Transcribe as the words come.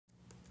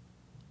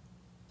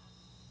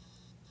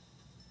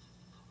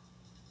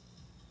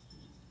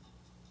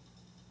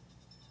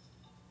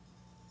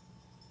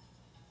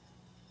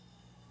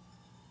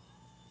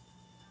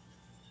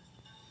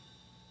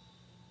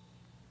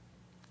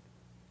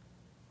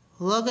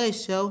Hello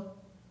guys, so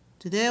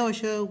today our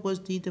show was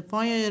the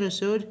final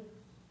episode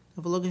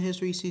of A Look at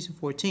History Season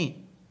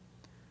 14.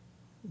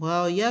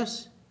 Well,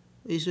 yes,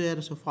 this is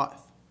episode 5.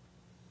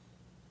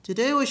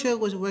 Today our show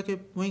was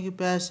ranking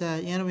best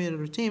animated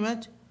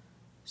entertainment,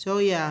 so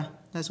yeah,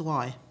 that's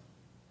why.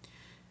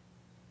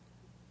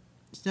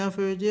 So no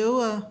further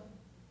ado,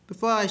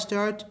 before I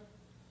start,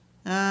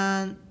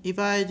 and if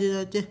I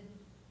ended it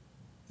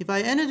if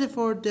I ended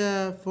for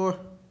the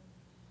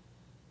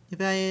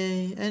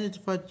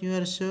new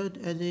episode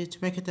to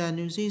make it a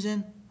new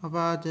season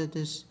about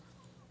this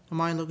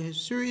My Look at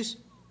History series,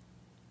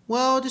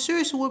 well, the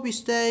series will be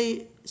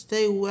stay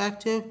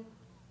active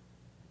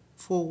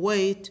for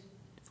wait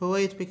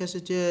because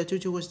due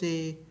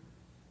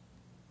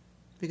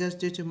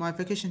to my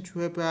vacation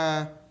trip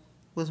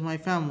with my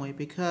family,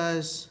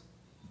 because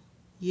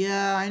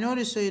yeah, I know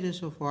they say this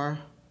so far.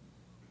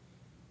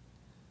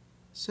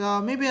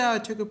 So maybe I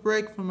took a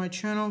break from my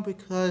channel for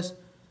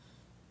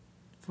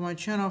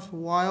a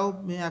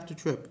while after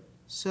trip.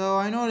 So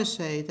I know to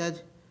say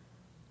that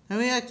I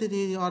reacted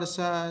to the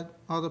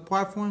other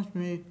platforms.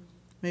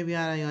 Maybe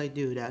I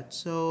do that.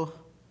 So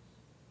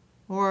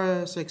or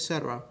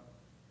etc.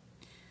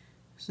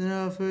 So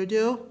no further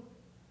ado,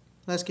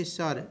 let's get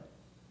started.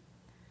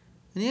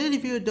 And any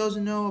of you who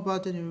doesn't know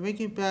about the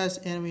Ranking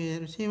Best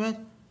Animated Entertainment,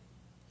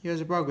 here's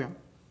the program.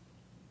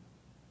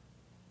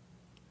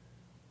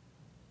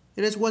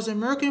 It was an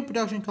American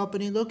production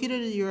company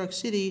located in New York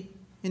City,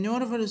 and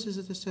known for the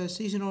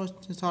seasonal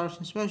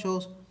television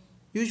specials,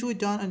 usually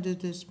done under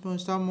the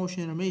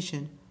stop-motion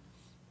animation.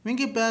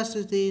 Ranking Best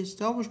is the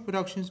stop-motion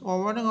productions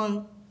are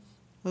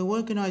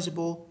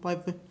recognizable by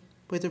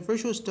the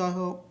visual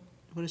style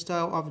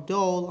of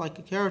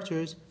doll-like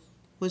characters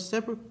with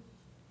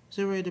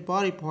separated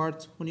body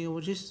parts when the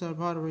logistics of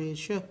pottery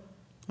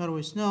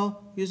snow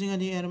using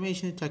an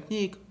animation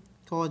technique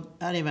called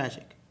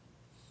animagic.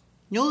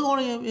 The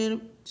only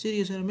audio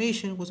studios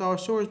animation was our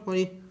source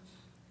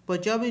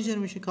but Japanese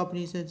animation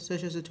companies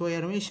such as Toei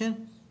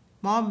Animation,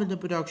 Mom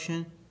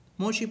Production,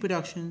 Mochi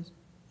Productions,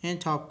 and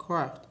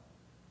Topcraft.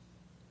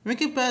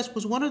 Rankin Bass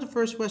was one of the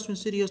first Western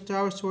studios to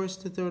outsource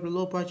the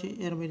low-budget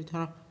animated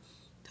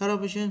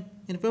television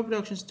and film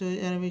productions to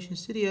animation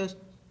studios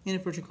in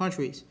the Virgin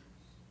countries.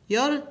 The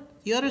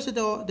others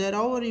that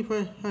already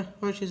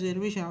purchased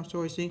animation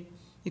outsourcing,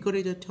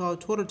 including the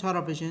Total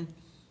Television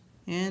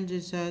and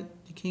the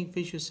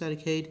Kingfisher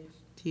Syndicate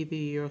TV New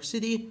York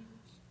City,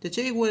 the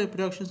J. Wood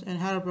Productions, and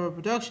Heidelberg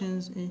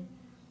Productions in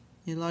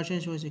Los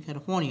Angeles,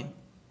 California.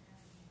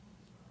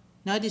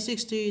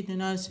 1960 to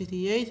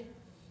 1968,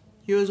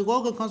 here was a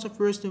local concept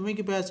first to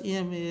Rankin Bass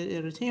animated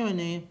entertainment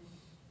name,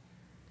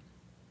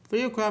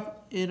 Videocraft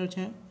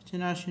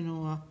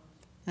International.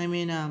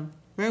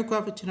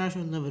 Videocraft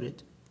International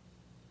Limited.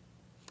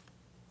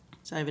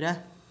 Sorry for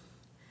that.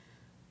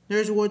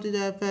 There's awarded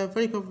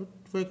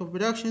Videocraft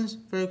Productions,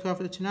 Videocraft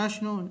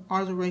International, and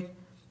Arthur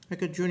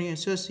Record Jr.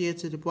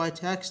 Associates at the black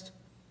text.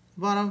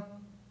 Bottom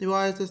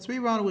divides the 3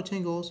 rounded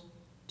rectangles,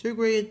 2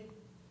 gray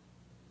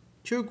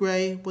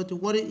with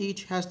one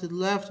each has the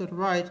left and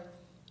right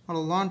on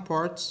the long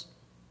parts,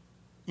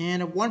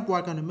 and 1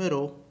 black on the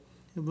middle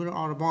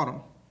on the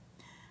bottom,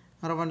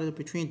 out of under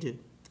between two.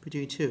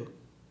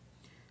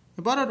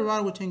 The bottom of the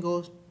rounded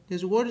rectangles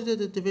is awarded to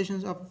the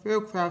divisions of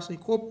aircrafts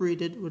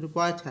incorporated with the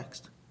black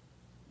text.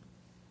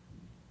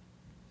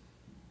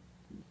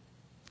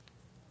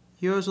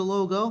 Here's a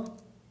logo.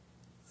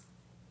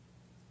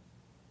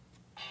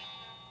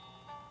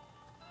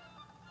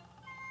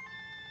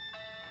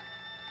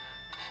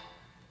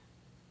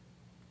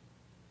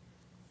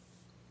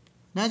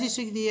 In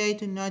 1968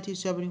 to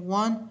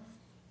 1971,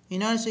 in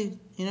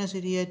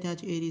 1968 to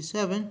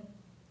 1987,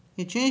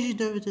 it changed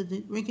to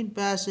the Rankin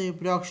Bass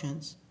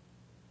Productions.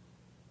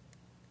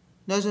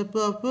 There's a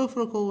blue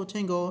vertical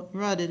rectangle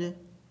added.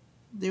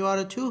 There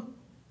are two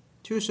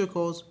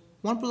circles,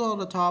 one blue on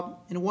the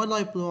top and one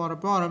light blue on the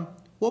bottom,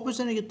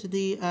 representing it to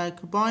the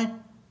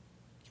combined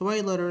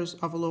letters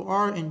of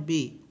R and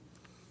B.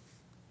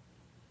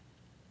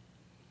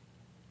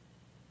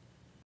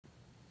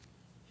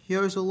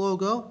 Here is the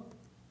logo.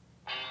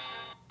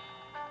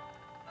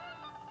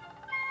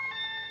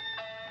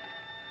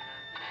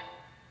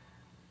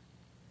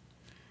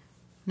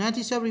 In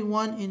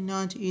 1971 and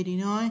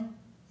 1989,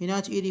 in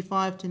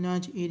 1985 to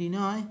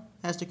 1989,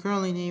 as the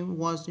currently name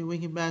was the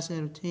Rankin Bass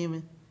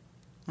Entertainment.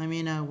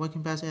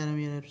 Rankin Bass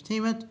Animated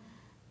Entertainment.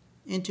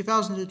 In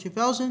 2000 to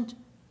 2000,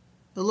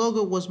 the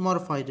logo was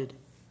modified.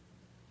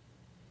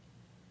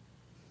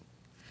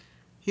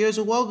 Here's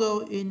a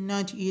logo in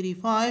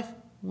 1985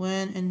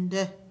 with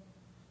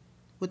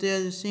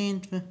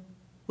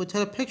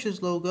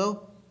Telepictures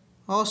logo,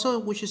 also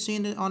which is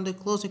seen on the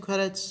closing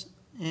credits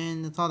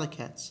and the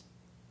Thundercats.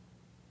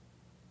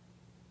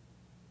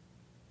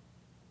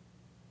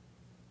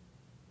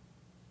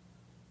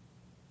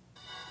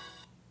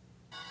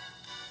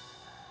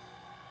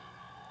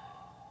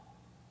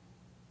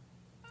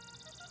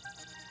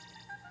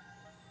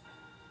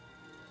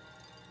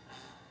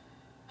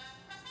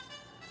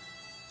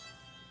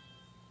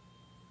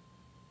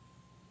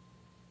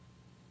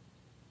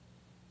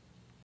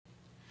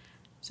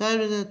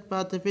 Decided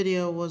about the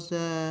video was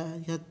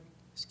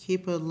let's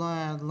keep it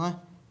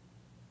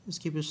let's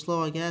keep it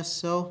slow, I guess.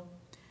 So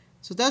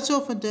that's all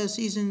for the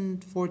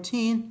season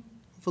 14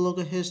 of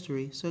local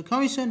history. So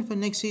coming soon for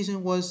next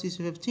season was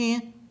season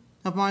 15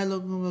 of my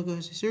local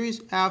history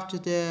series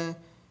after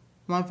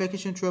my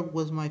vacation trip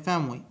with my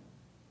family.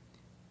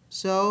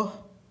 So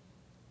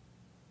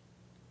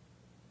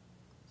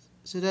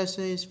that's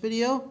today's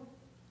video.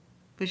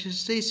 But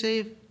stay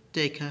safe.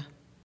 Take care.